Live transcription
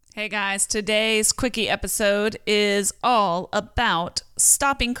Hey guys, today's quickie episode is all about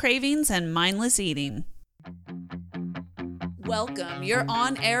stopping cravings and mindless eating. Welcome, you're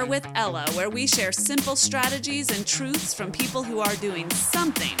on air with Ella, where we share simple strategies and truths from people who are doing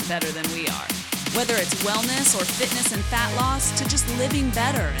something better than we are. Whether it's wellness or fitness and fat loss, to just living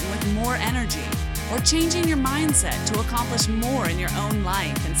better and with more energy, or changing your mindset to accomplish more in your own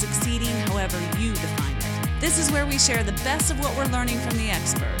life and succeeding however you define it. This is where we share the best of what we're learning from the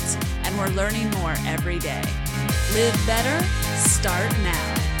experts, and we're learning more every day. Live better, start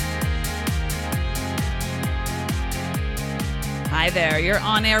now. Hi there, you're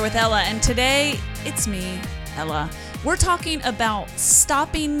on air with Ella, and today it's me, Ella. We're talking about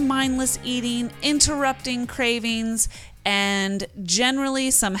stopping mindless eating, interrupting cravings, and generally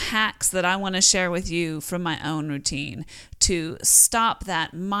some hacks that I want to share with you from my own routine to stop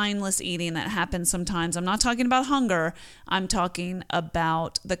that mindless eating that happens sometimes. I'm not talking about hunger. I'm talking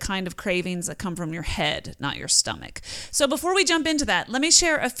about the kind of cravings that come from your head, not your stomach. So before we jump into that, let me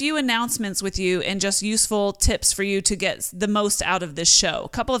share a few announcements with you and just useful tips for you to get the most out of this show. A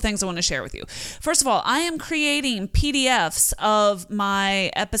couple of things I want to share with you. First of all, I am creating PDFs of my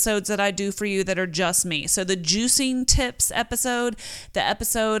episodes that I do for you that are just me. So the juicing tips episode, the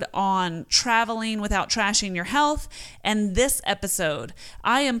episode on traveling without trashing your health, and this episode,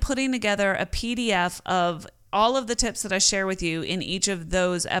 I am putting together a PDF of all of the tips that I share with you in each of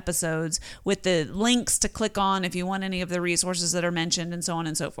those episodes with the links to click on if you want any of the resources that are mentioned and so on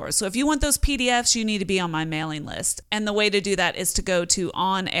and so forth. So if you want those PDFs, you need to be on my mailing list. And the way to do that is to go to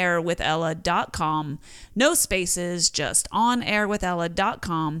onairwithella.com, no spaces, just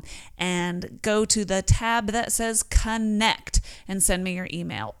onairwithella.com, and go to the tab that says connect and send me your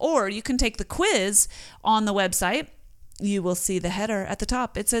email. Or you can take the quiz on the website. You will see the header at the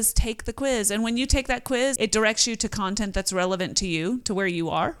top. It says take the quiz. And when you take that quiz, it directs you to content that's relevant to you, to where you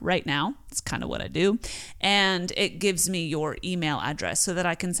are right now. It's kind of what I do. And it gives me your email address so that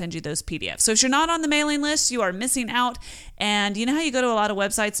I can send you those PDFs. So if you're not on the mailing list, you are missing out. And you know how you go to a lot of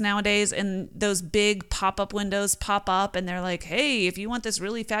websites nowadays and those big pop-up windows pop up and they're like, hey, if you want this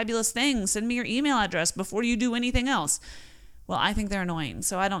really fabulous thing, send me your email address before you do anything else. Well, I think they're annoying,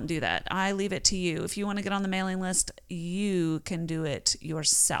 so I don't do that. I leave it to you. If you want to get on the mailing list, you can do it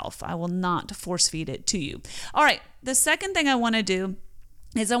yourself. I will not force feed it to you. All right, the second thing I want to do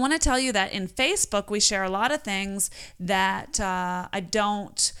is I want to tell you that in Facebook, we share a lot of things that I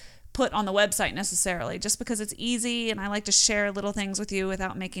don't put on the website necessarily, just because it's easy and I like to share little things with you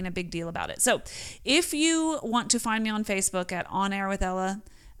without making a big deal about it. So if you want to find me on Facebook at On Air with Ella,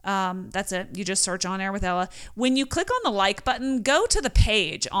 that's it. You just search On Air with Ella. When you click on the like button, go to the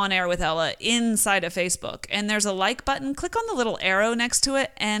page On Air with Ella inside of Facebook, and there's a like button. Click on the little arrow next to it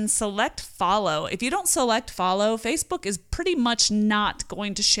and select follow. If you don't select follow, Facebook is pretty much not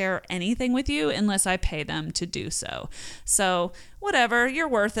going to share anything with you unless I pay them to do so. So whatever, you're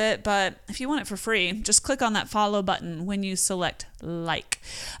worth it, but if you want it for free, just click on that follow button when you select like.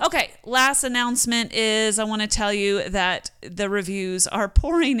 Okay, last announcement is I want to tell you that the reviews are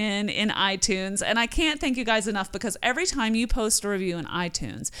pouring in iTunes, and I can't thank you guys enough because every time you post a review in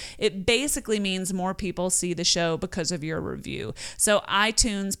iTunes, it basically means more people see the show because of your review. So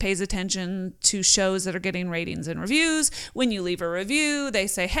iTunes pays attention to shows that are getting ratings and reviews. When you leave a review, they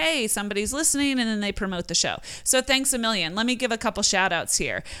say, hey, somebody's listening, and then they promote the show. So thanks a million. Let me give a couple shout outs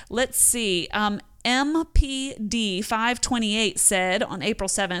here. Let's see. MPD528 said on April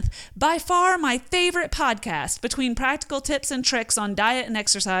 7th, by far my favorite podcast. Between practical tips and tricks on diet and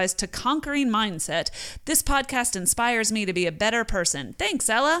exercise to conquering mindset, this podcast inspires me to be a better person. Thanks,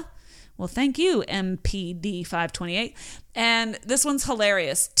 Ella. Well, thank you, MPD528. And this one's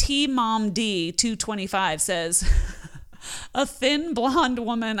hilarious. TMomD225 says, a thin blonde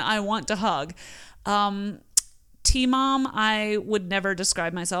woman I want to hug. T-Mom, I would never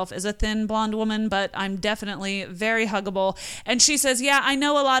describe myself as a thin blonde woman, but I'm definitely very huggable. And she says, yeah, I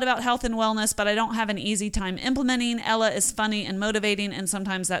know a lot about health and wellness, but I don't have an easy time implementing. Ella is funny and motivating, and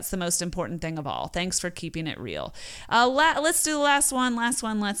sometimes that's the most important thing of all. Thanks for keeping it real. Let's do the last one. Let's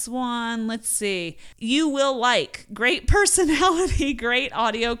see. You will like great personality, great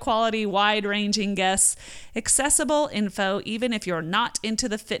audio quality, wide-ranging guests, accessible info, even if you're not into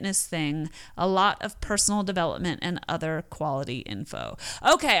the fitness thing, a lot of personal development and other quality info.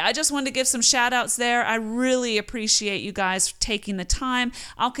 Okay, I just wanted to give some shout outs there. I really appreciate you guys taking the time.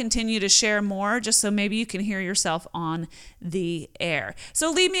 I'll continue to share more just so maybe you can hear yourself on the air. So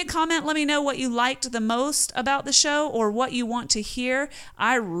leave me a comment. Let me know what you liked the most about the show or what you want to hear.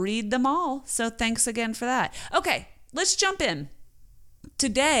 I read them all. So thanks again for that. Okay, let's jump in.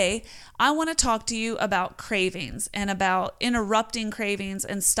 Today, I want to talk to you about cravings and about interrupting cravings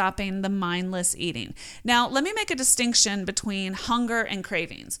and stopping the mindless eating. Now, let me make a distinction between hunger and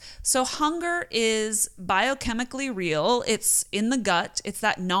cravings. So, hunger is biochemically real. It's in the gut. It's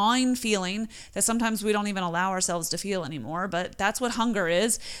that gnawing feeling that sometimes we don't even allow ourselves to feel anymore, but that's what hunger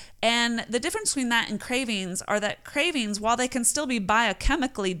is. And the difference between that and cravings are that cravings, while they can still be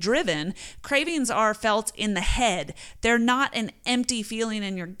biochemically driven, cravings are felt in the head. They're not an empty feeling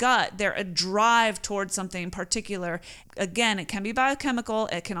in your gut. They're a drive towards something particular. Again, it can be biochemical.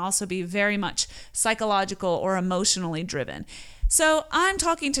 It can also be very much psychological or emotionally driven. So I'm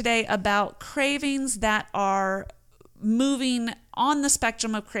talking today about cravings that are moving on the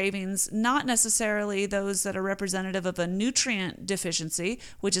spectrum of cravings, not necessarily those that are representative of a nutrient deficiency,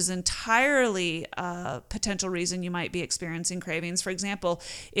 which is entirely a potential reason you might be experiencing cravings. For example,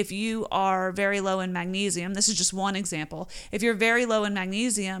 if you are very low in magnesium, this is just one example. If you're very low in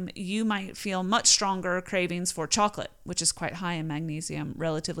magnesium, you might feel much stronger cravings for chocolate, which is quite high in magnesium,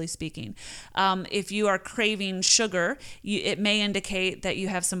 relatively speaking. If you are craving sugar, it may indicate that you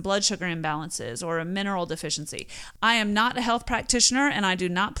have some blood sugar imbalances or a mineral deficiency. I am not a health practitioner and I do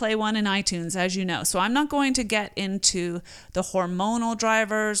not play one in iTunes, as you know. So I'm not going to get into the hormonal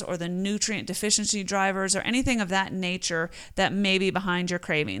drivers or the nutrient deficiency drivers or anything of that nature that may be behind your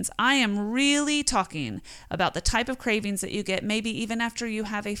cravings. I am really talking about the type of cravings that you get maybe even after you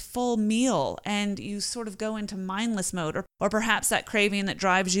have a full meal and you sort of go into mindless mode, or perhaps that craving that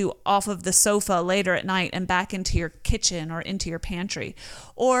drives you off of the sofa later at night and back into your kitchen or into your pantry.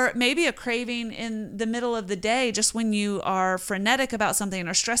 Or maybe a craving in the middle of the day just when you are frenetic about something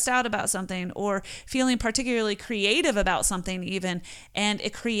or stressed out about something or feeling particularly creative about something even, and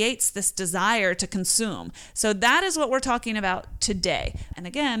it creates this desire to consume. So that is what we're talking about today. And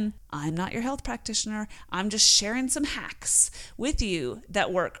again, I'm not your health practitioner. I'm just sharing some hacks with you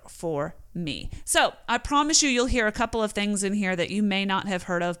that work for me. So I promise you'll hear a couple of things in here that you may not have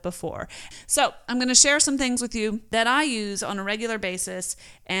heard of before. So I'm going to share some things with you that I use on a regular basis,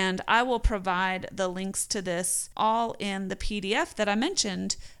 and I will provide the links to this all in the PDF that I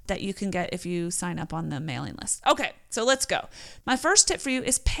mentioned that you can get if you sign up on the mailing list. Okay, so let's go. My first tip for you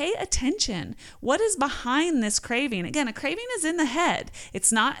is pay attention. What is behind this craving? Again, a craving is in the head.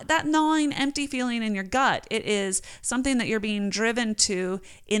 It's not that gnawing, empty feeling in your gut. It is something that you're being driven to,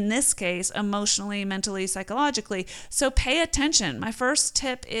 in this case, emotionally, mentally, psychologically. So pay attention. My first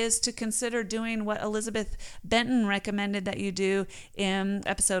tip is to consider doing what Elizabeth Benton recommended that you do in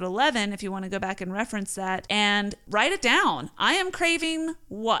episode 11, if you want to go back and reference that, and write it down. I am craving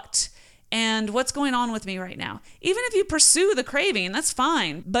what? And what's going on with me right now? Even if you pursue the craving, that's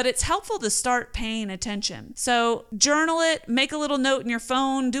fine, but it's helpful to start paying attention. So journal it, make a little note in your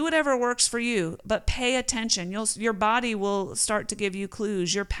phone, do whatever works for you, but pay attention. Your body will start to give you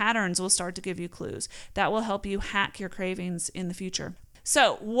clues. Your patterns will start to give you clues. That will help you hack your cravings in the future.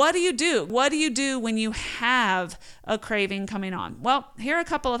 So what do you do? What do you do when you have a craving coming on? Well, here are a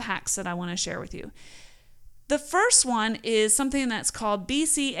couple of hacks that I want to share with you. The first one is something that's called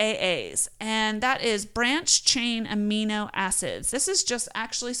BCAAs, and that is branch chain amino acids. This is just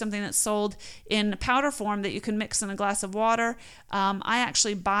actually something that's sold in powder form that you can mix in a glass of water. I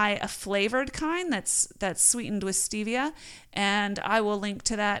actually buy a flavored kind that's sweetened with stevia, and I will link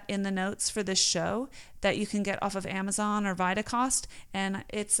to that in the notes for this show, that you can get off of Amazon or Vitacost, and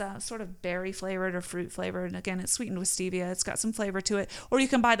it's sort of berry flavored or fruit flavored. And again, it's sweetened with stevia. It's got some flavor to it. Or you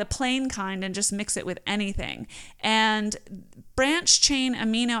can buy the plain kind and just mix it with anything. And branch chain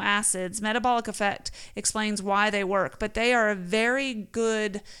amino acids, Metabolic Effect explains why they work, but they are a very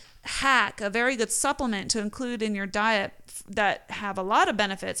good hack, a very good supplement to include in your diet that have a lot of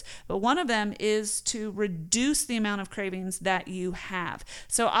benefits, but one of them is to reduce the amount of cravings that you have.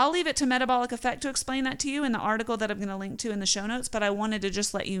 So I'll leave it to Metabolic Effect to explain that to you in the article that I'm going to link to in the show notes, but I wanted to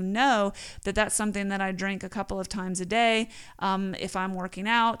just let you know that that's something that I drink a couple of times a day if I'm working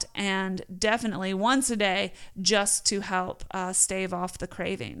out, and definitely once a day just to help stave off the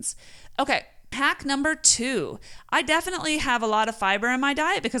cravings. Okay. Hack number 2, I definitely have a lot of fiber in my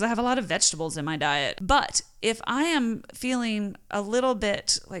diet because I have a lot of vegetables in my diet. But if I am feeling a little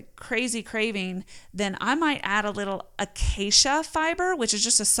bit like crazy craving, then I might add a little acacia fiber, which is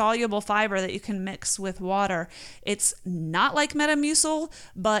just a soluble fiber that you can mix with water. It's not like Metamucil,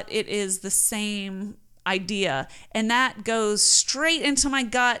 but it is the same idea. And that goes straight into my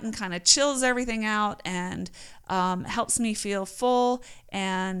gut and kind of chills everything out and helps me feel full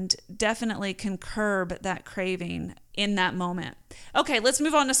and definitely can curb that craving in that moment. Okay, let's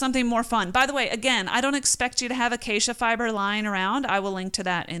move on to something more fun. By the way, again, I don't expect you to have acacia fiber lying around. I will link to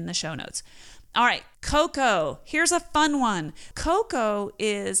that in the show notes. All right, cocoa. Here's a fun one. Cocoa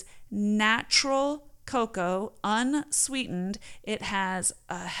is natural cocoa, unsweetened. It has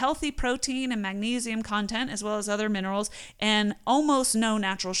a healthy protein and magnesium content as well as other minerals and almost no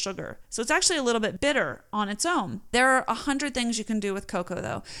natural sugar. So it's actually a little bit bitter on its own. There are 100 things you can do with cocoa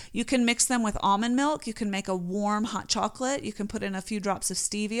though. You can mix them with almond milk. You can make a warm hot chocolate. You can put in a few drops of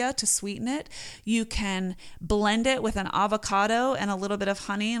stevia to sweeten it. You can blend it with an avocado and a little bit of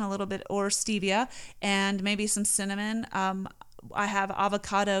honey and a little bit or stevia and maybe some cinnamon. I have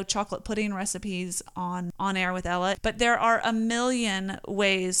avocado chocolate pudding recipes on Air with Ella, but there are a million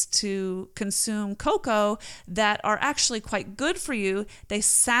ways to consume cocoa that are actually quite good for you. They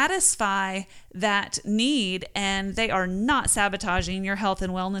satisfy that need and they are not sabotaging your health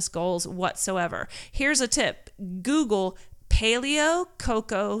and wellness goals whatsoever. Here's a tip. Google paleo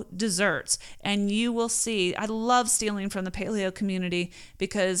cocoa desserts and you will see. I love stealing from the paleo community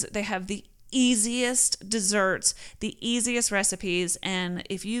because they have the easiest desserts, the easiest recipes. And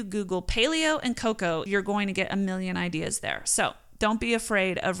if you Google paleo and cocoa, you're going to get a million ideas there. So don't be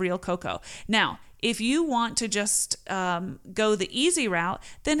afraid of real cocoa. Now, if you want to just go the easy route,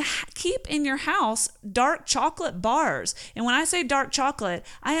 then keep in your house dark chocolate bars. And when I say dark chocolate,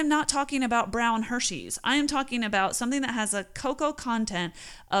 I am not talking about brown Hershey's. I am talking about something that has a cocoa content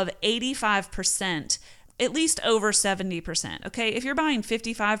of 85%. At least over 70%. Okay. If you're buying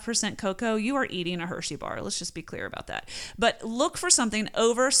 55% cocoa, you are eating a Hershey bar. Let's just be clear about that. But look for something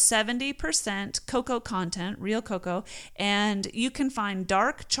over 70% cocoa content, real cocoa, and you can find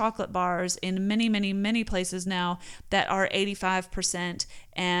dark chocolate bars in many, many, many places now that are 85%.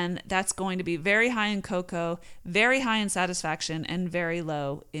 And that's going to be very high in cocoa, very high in satisfaction, and very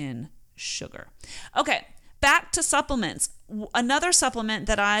low in sugar. Okay. Back to supplements. Another supplement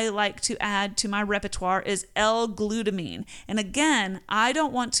that I like to add to my repertoire is L-glutamine. And again, I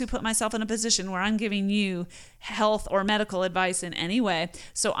don't want to put myself in a position where I'm giving you health or medical advice in any way.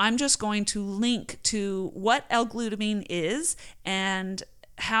 So I'm just going to link to what L-glutamine is and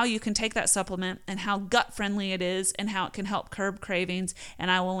how you can take that supplement and how gut friendly it is and how it can help curb cravings. And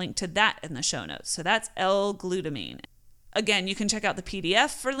I will link to that in the show notes. So that's L-glutamine. Again, you can check out the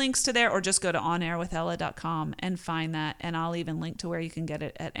PDF for links to there or just go to onairwithella.com and find that. And I'll even link to where you can get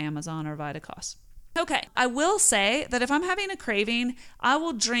it at Amazon or Vitacost. Okay, I will say that if I'm having a craving, I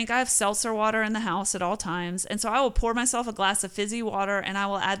have seltzer water in the house at all times. And so I will pour myself a glass of fizzy water and I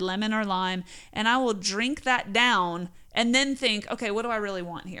will add lemon or lime and I will drink that down and then think, okay, what do I really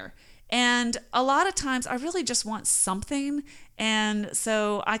want here? And a lot of times I really just want something. And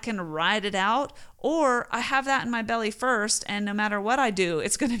so I can ride it out or I have that in my belly first. And no matter what I do,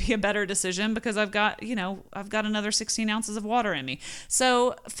 it's going to be a better decision because I've got another 16 ounces of water in me.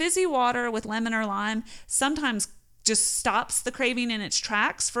 So fizzy water with lemon or lime sometimes just stops the craving in its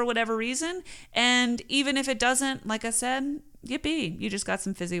tracks for whatever reason. And even if it doesn't, like I said, yippee, you just got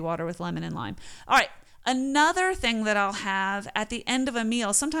some fizzy water with lemon and lime. All right. Another thing that I'll have at the end of a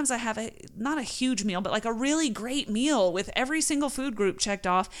meal, sometimes I have not a huge meal, but like a really great meal with every single food group checked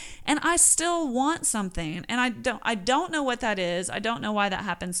off, and I still want something, and I don't know what that is. I don't know why that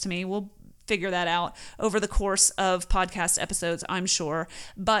happens to me. We'll figure that out over the course of podcast episodes, I'm sure.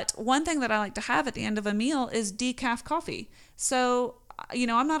 But one thing that I like to have at the end of a meal is decaf coffee. So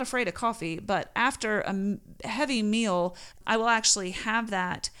I'm not afraid of coffee, but after a heavy meal, I will actually have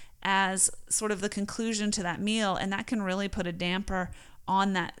that as sort of the conclusion to that meal, and that can really put a damper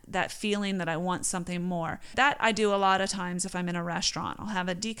on that feeling that I want something more. That I do a lot of times if I'm in a restaurant. I'll have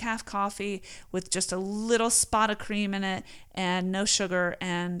a decaf coffee with just a little spot of cream in it and no sugar,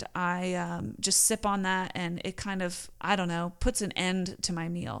 and I just sip on that, and it kind of, puts an end to my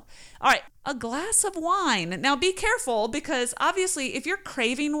meal. All right, a glass of wine. Now be careful because obviously if you're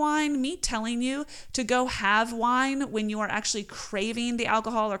craving wine, me telling you to go have wine when you are actually craving the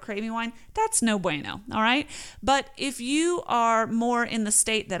alcohol or craving wine, that's no bueno, all right? But if you are more in the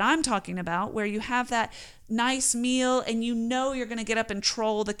state that I'm talking about, where you have that nice meal and you're going to get up and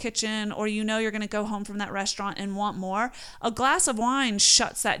troll the kitchen, or you're going to go home from that restaurant and want more, a glass of wine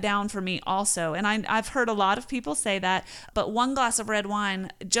shuts that down for me also. And I've heard a lot of people say that, but one glass of red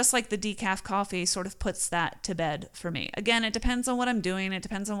wine, just like the decaf coffee, sort of puts that to bed for me. Again, it depends on what I'm doing. It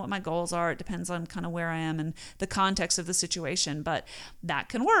depends on what my goals are. It depends on kind of where I am and the context of the situation, but that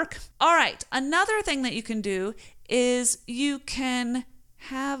can work. All right. Another thing that you can do is you can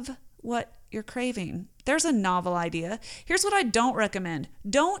have what you're craving. There's a novel idea. Here's what I don't recommend.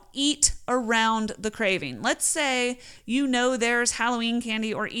 Don't eat around the craving. Let's say you know there's Halloween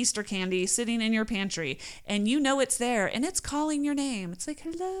candy or Easter candy sitting in your pantry and you know it's there and it's calling your name. It's like,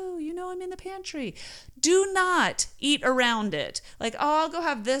 hello, you know I'm in the pantry. Do not eat around it. Like, oh, I'll go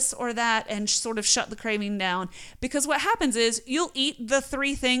have this or that and sort of shut the craving down. Because what happens is you'll eat the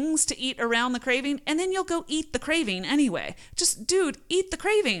 3 things to eat around the craving and then you'll go eat the craving anyway. Just, dude, eat the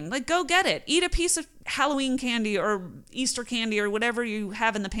craving. Like, go get it. Eat a piece of Halloween candy or Easter candy or whatever you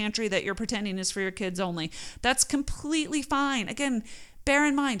have in the pantry that you're pretending is for your kids only. That's completely fine. Again, bear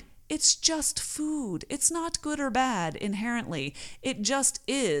in mind, it's just food. It's not good or bad inherently. It just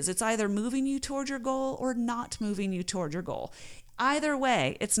is. It's either moving you toward your goal or not moving you toward your goal. Either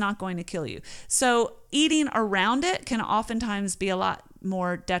way, it's not going to kill you. So eating around it can oftentimes be a lot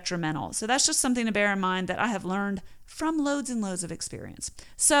more detrimental. So that's just something to bear in mind that I have learned from loads and loads of experience.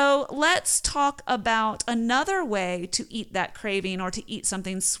 So let's talk about another way to eat that craving or to eat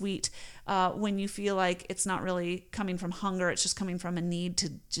something sweet when you feel like it's not really coming from hunger, it's just coming from a need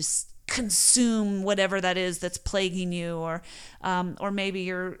to just consume whatever that is that's plaguing you, or maybe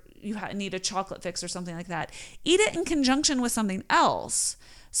you need a chocolate fix or something like that. Eat it in conjunction with something else.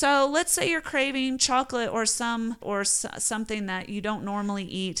 So let's say you're craving chocolate or something that you don't normally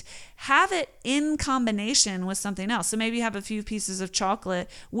eat. Have it in combination with something else. So maybe you have a few pieces of chocolate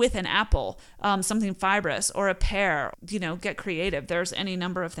with an apple, something fibrous, or a pear. Get creative. There's any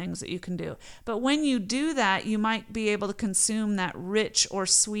number of things that you can do. But when you do that, you might be able to consume that rich or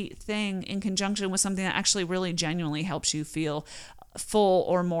sweet thing in conjunction with something that actually really genuinely helps you feel full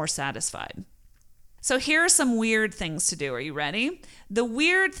or more satisfied. So here are some weird things to do. Are you ready? The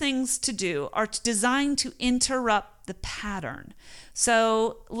weird things to do are designed to interrupt the pattern.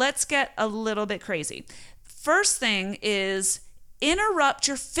 So let's get a little bit crazy. First thing is interrupt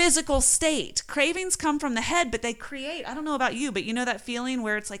your physical state. Cravings come from the head, but they create, I don't know about you, but you know that feeling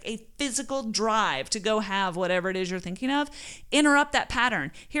where it's like a physical drive to go have whatever it is you're thinking of? Interrupt that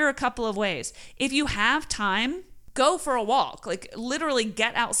pattern. Here are a couple of ways. If you have time, go for a walk. Like, literally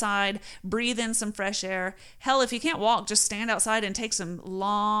get outside, breathe in some fresh air. Hell, if you can't walk, just stand outside and take some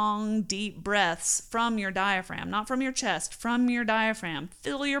long, deep breaths from your diaphragm, not from your chest, from your diaphragm.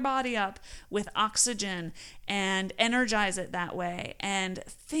 Fill your body up with oxygen and energize it that way. And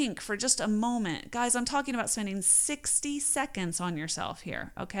think for just a moment. Guys, I'm talking about spending 60 seconds on yourself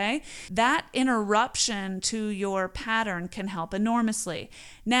here, okay? That interruption to your pattern can help enormously.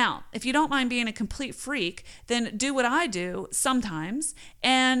 Now, if you don't mind being a complete freak, then do what I do sometimes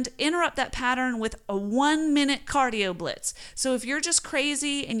and interrupt that pattern with a 1-minute cardio blitz. So if you're just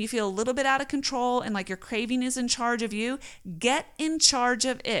crazy and you feel a little bit out of control and like your craving is in charge of you, get in charge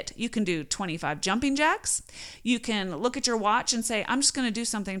of it. You can do 25 jumping jacks. You can look at your watch and say, I'm just going to do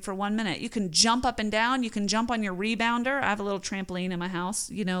something for 1 minute. You can jump up and down. You can jump on your rebounder. I have a little trampoline in my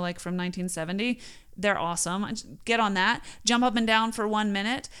house, like from 1970. They're awesome. Get on that. Jump up and down for 1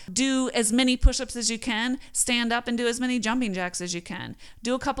 minute. Do as many push-ups as you can. Stand up and do as many jumping jacks as you can.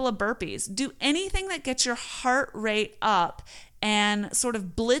 Do a couple of burpees. Do anything that gets your heart rate up and sort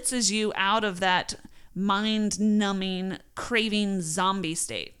of blitzes you out of that mind-numbing, craving zombie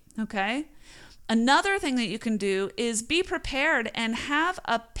state. Okay? Another thing that you can do is be prepared and have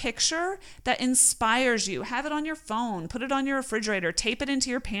a picture that inspires you. Have it on your phone, put it on your refrigerator, tape it into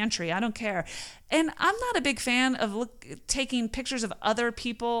your pantry. I don't care. And I'm not a big fan of taking pictures of other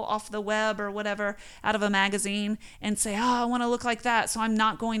people off the web or whatever out of a magazine and say, oh, I want to look like that, so I'm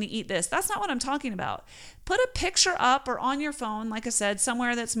not going to eat this. That's not what I'm talking about. Put a picture up or on your phone, like I said,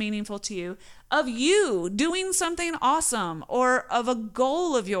 somewhere that's meaningful to you, of you doing something awesome or of a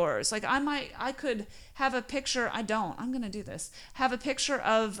goal of yours. Like I could have a picture, I'm going to do this, have a picture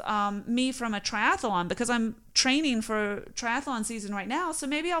of me from a triathlon because I'm training for triathlon season right now. So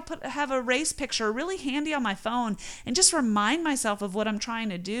maybe I'll have a race picture really handy on my phone and just remind myself of what I'm trying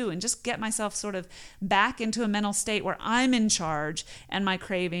to do and just get myself sort of back into a mental state where I'm in charge and my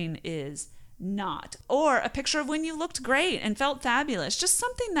craving is not. Or a picture of when you looked great and felt fabulous. Just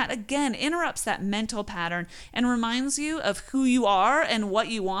something that, again, interrupts that mental pattern and reminds you of who you are and what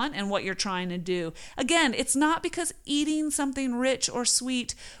you want and what you're trying to do. Again, it's not because eating something rich or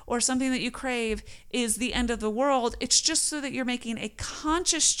sweet or something that you crave is the end of the world. It's just so that you're making a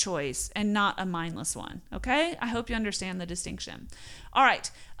conscious choice and not a mindless one. Okay? I hope you understand the distinction. All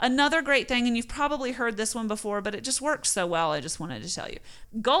right, another great thing, and you've probably heard this one before, but it just works so well, I just wanted to tell you.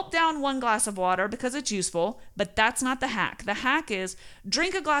 Gulp down 1 glass of water because it's useful, but that's not the hack. The hack is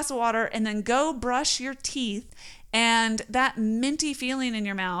drink a glass of water and then go brush your teeth, and that minty feeling in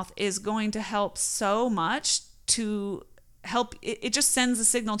your mouth is going to help so much to help. It just sends a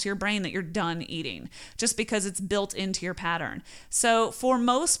signal to your brain that you're done eating just because it's built into your pattern. So for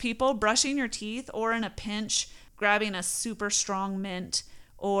most people, brushing your teeth, or in a pinch, grabbing a super strong mint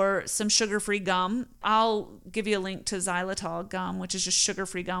or some sugar-free gum. I'll give you a link to xylitol gum, which is just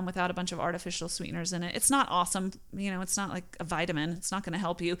sugar-free gum without a bunch of artificial sweeteners in it. It's not awesome. It's not like a vitamin. It's not going to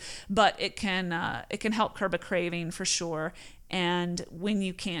help you, but it can help curb a craving for sure. And when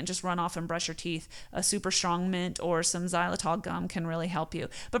you can't just run off and brush your teeth, a super strong mint or some xylitol gum can really help you.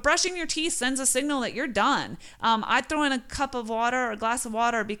 But brushing your teeth sends a signal that you're done. I'd throw in a cup of water or a glass of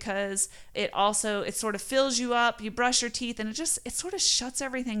water because it sort of fills you up. You brush your teeth and it sort of shuts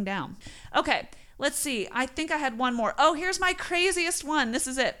everything down. Okay, let's see. I think I had one more. Oh, here's my craziest one. This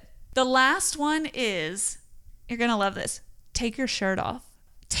is it. The last one is, you're going to love this. Take your shirt off.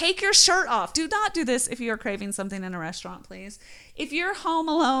 Take your shirt off. Do not do this if you're craving something in a restaurant, please. If you're home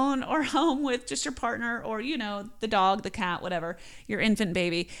alone or home with just your partner or, the dog, the cat, whatever, your infant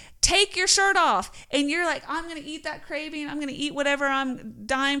baby, take your shirt off. And you're like, I'm going to eat that craving. I'm going to eat whatever I'm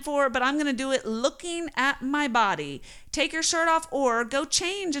dying for, but I'm going to do it looking at my body. Take your shirt off or go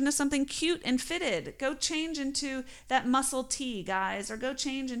change into something cute and fitted. Go change into that muscle tee, guys, or go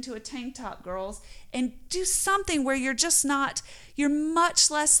change into a tank top, girls, and do something where you're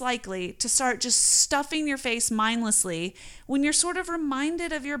much less likely to start just stuffing your face mindlessly when you're sort of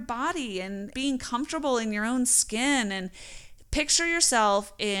reminded of your body and being comfortable in your own skin. And picture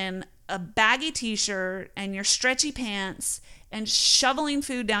yourself in a baggy t-shirt and your stretchy pants and shoveling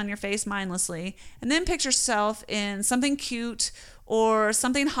food down your face mindlessly. And then picture yourself in something cute or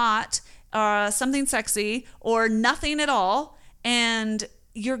something hot, something sexy, or nothing at all. And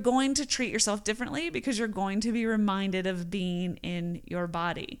you're going to treat yourself differently because you're going to be reminded of being in your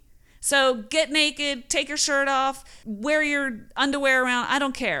body. So get naked, take your shirt off, wear your underwear around. I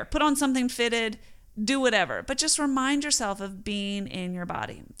don't care. Put on something fitted, do whatever. But just remind yourself of being in your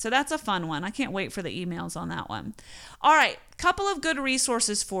body. So that's a fun one. I can't wait for the emails on that one. All right, couple of good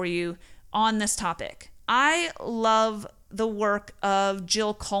resources for you on this topic. I love the work of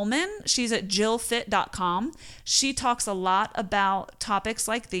Jill Coleman. She's at jillfit.com. She talks a lot about topics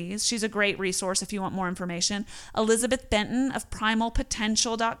like these. She's a great resource if you want more information. Elizabeth Benton of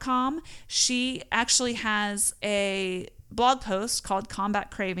primalpotential.com. She actually has a blog post called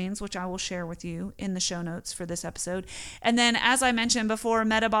Combat Cravings, which I will share with you in the show notes for this episode. And then, as I mentioned before,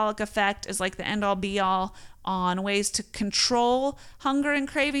 Metabolic Effect is like the end-all be-all on ways to control hunger and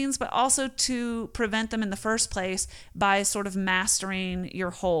cravings, but also to prevent them in the first place by sort of mastering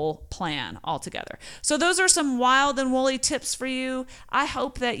your whole plan altogether. So those are some wild and woolly tips for you. I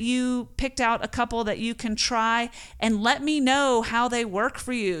hope that you picked out a couple that you can try and let me know how they work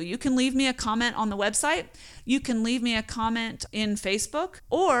for you. You can leave me a comment on the website. You can leave me a comment in Facebook,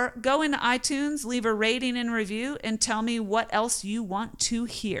 or go into iTunes, leave a rating and review, and tell me what else you want to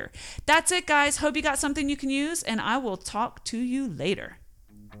hear. That's it, guys. Hope you got something you can use, and I will talk to you later.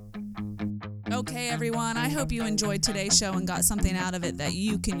 Okay, everyone, I hope you enjoyed today's show and got something out of it that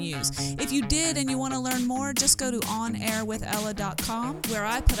you can use. If you did and you want to learn more, just go to onairwithella.com, where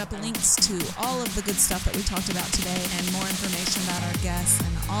I put up links to all of the good stuff that we talked about today and more information about our guests and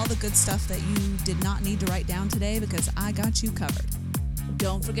all the good stuff that you did not need to write down today because I got you covered.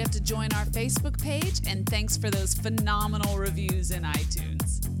 Don't forget to join our Facebook page, and thanks for those phenomenal reviews in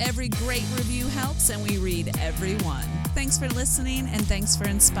iTunes. Every great review helps, and we read every one. Thanks for listening, and thanks for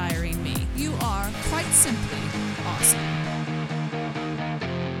inspiring me. You are, quite simply, awesome.